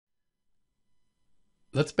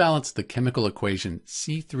Let's balance the chemical equation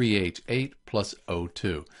C3H8 plus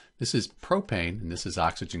O2. This is propane and this is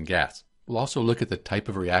oxygen gas. We'll also look at the type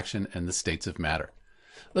of reaction and the states of matter.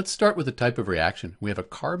 Let's start with the type of reaction. We have a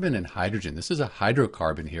carbon and hydrogen. This is a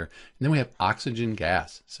hydrocarbon here. And then we have oxygen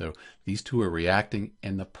gas. So these two are reacting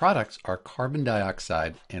and the products are carbon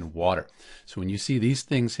dioxide and water. So when you see these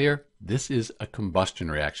things here, this is a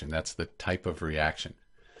combustion reaction. That's the type of reaction.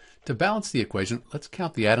 To balance the equation, let's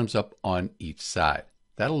count the atoms up on each side.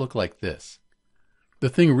 That'll look like this. The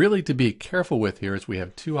thing really to be careful with here is we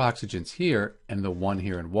have two oxygens here and the one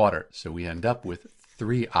here in water. So we end up with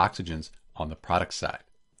 3 oxygens on the product side.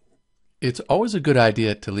 It's always a good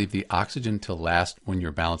idea to leave the oxygen till last when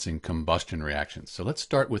you're balancing combustion reactions. So let's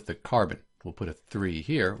start with the carbon. We'll put a 3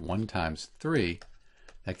 here. 1 times 3,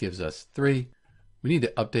 that gives us 3. We need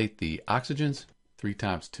to update the oxygens. 3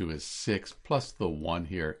 times 2 is 6, plus the 1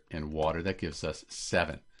 here in water. That gives us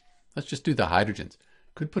 7. Let's just do the hydrogens.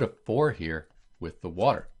 Could put a 4 here with the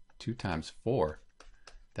water. 2 times 4,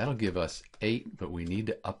 that'll give us 8, but we need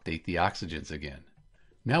to update the oxygens again.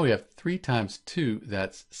 Now we have 3 times 2,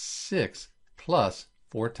 that's 6, plus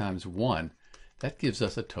 4 times 1, that gives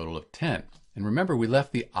us a total of 10. And remember, we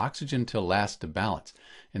left the oxygen till last to balance.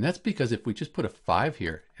 And that's because if we just put a 5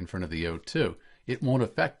 here in front of the O2, it won't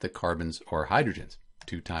affect the carbons or hydrogens.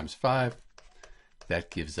 2 times 5,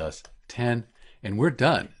 that gives us 10. And we're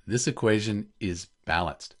done. This equation is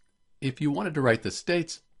balanced. If you wanted to write the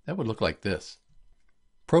states, that would look like this.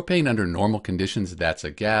 Propane under normal conditions, that's a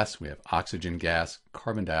gas. We have oxygen gas,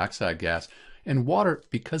 carbon dioxide gas, and water,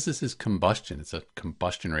 because this is combustion, it's a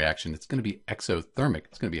combustion reaction, it's going to be exothermic.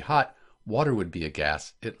 It's going to be hot. Water would be a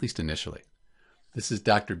gas, at least initially. This is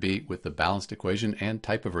Dr. B with the balanced equation and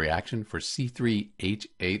type of reaction for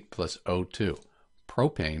C3H8 plus O2,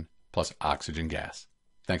 propane plus oxygen gas.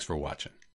 Thanks for watching.